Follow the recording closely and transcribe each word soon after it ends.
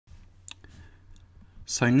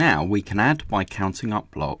So now we can add by counting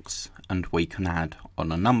up blocks, and we can add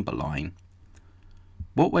on a number line.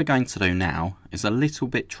 What we're going to do now is a little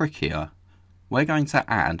bit trickier. We're going to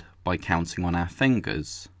add by counting on our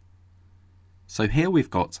fingers. So here we've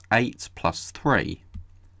got 8 plus 3.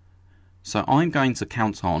 So I'm going to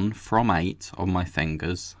count on from 8 on my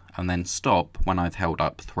fingers and then stop when I've held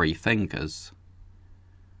up 3 fingers.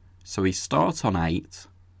 So we start on 8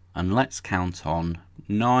 and let's count on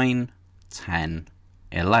 9, 10,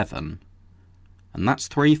 11. And that's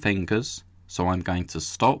 3 fingers, so I'm going to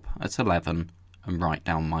stop at 11 and write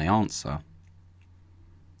down my answer.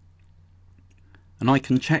 And I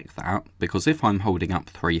can check that because if I'm holding up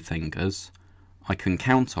 3 fingers, I can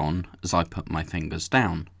count on as I put my fingers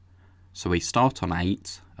down. So we start on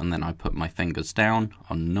 8 and then I put my fingers down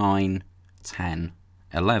on 9, 10,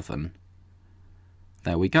 11.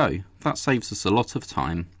 There we go. That saves us a lot of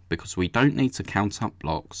time because we don't need to count up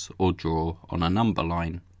blocks or draw on a number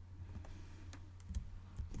line.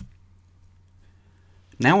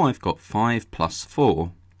 Now I've got 5 plus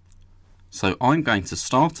 4. So I'm going to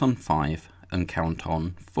start on 5 and count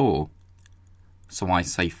on 4. So I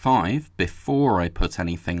say 5 before I put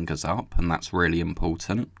any fingers up, and that's really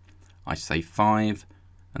important. I say 5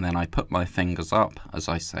 and then I put my fingers up as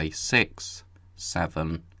I say 6,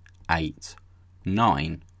 7, 8,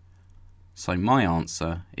 9. So my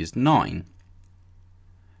answer is 9.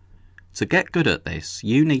 To get good at this,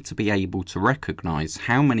 you need to be able to recognise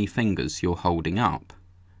how many fingers you're holding up.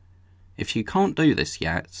 If you can't do this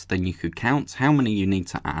yet, then you could count how many you need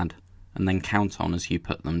to add and then count on as you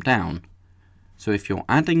put them down. So if you're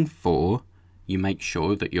adding 4, you make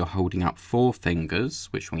sure that you're holding up 4 fingers,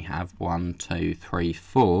 which we have 1, 2, 3,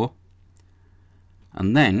 4,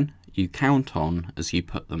 and then you count on as you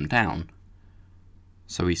put them down.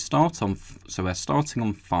 So we're starting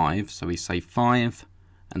on 5, so we say 5,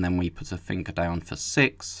 and then we put a finger down for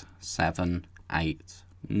 6, 7, 8,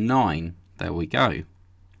 9. There we go.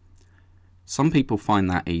 Some people find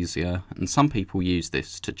that easier, and some people use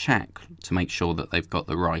this to check to make sure that they've got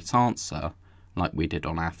the right answer, like we did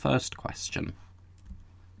on our first question.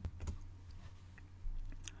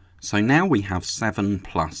 So now we have 7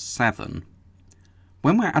 plus 7.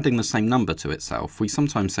 When we're adding the same number to itself, we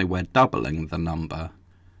sometimes say we're doubling the number.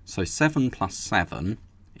 So 7 plus 7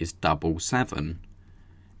 is double 7.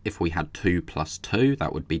 If we had 2 plus 2,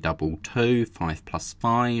 that would be double 2, 5 plus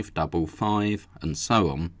 5, double 5, and so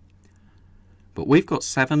on. But we've got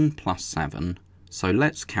 7 plus 7, so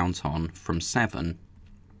let's count on from 7.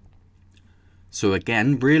 So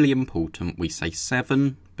again, really important, we say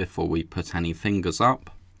 7 before we put any fingers up,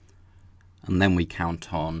 and then we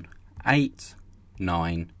count on 8,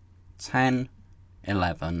 9, 10,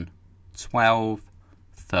 11, 12,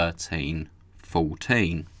 13,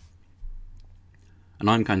 14. And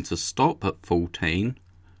I'm going to stop at 14.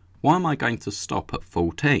 Why am I going to stop at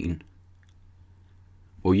 14?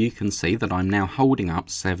 Well, you can see that I'm now holding up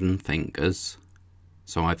 7 fingers,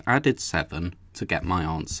 so I've added 7 to get my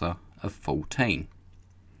answer of 14.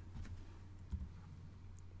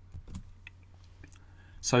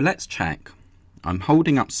 So let's check. I'm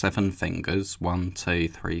holding up 7 fingers, 1, 2,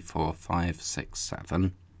 3, 4, 5, 6,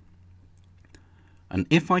 7. And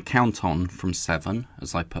if I count on from 7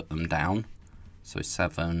 as I put them down, so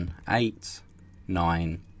 7, 8,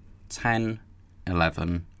 9, 10,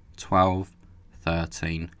 11, 12,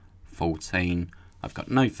 13, 14, I've got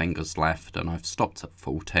no fingers left and I've stopped at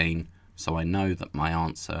 14, so I know that my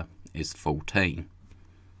answer is 14.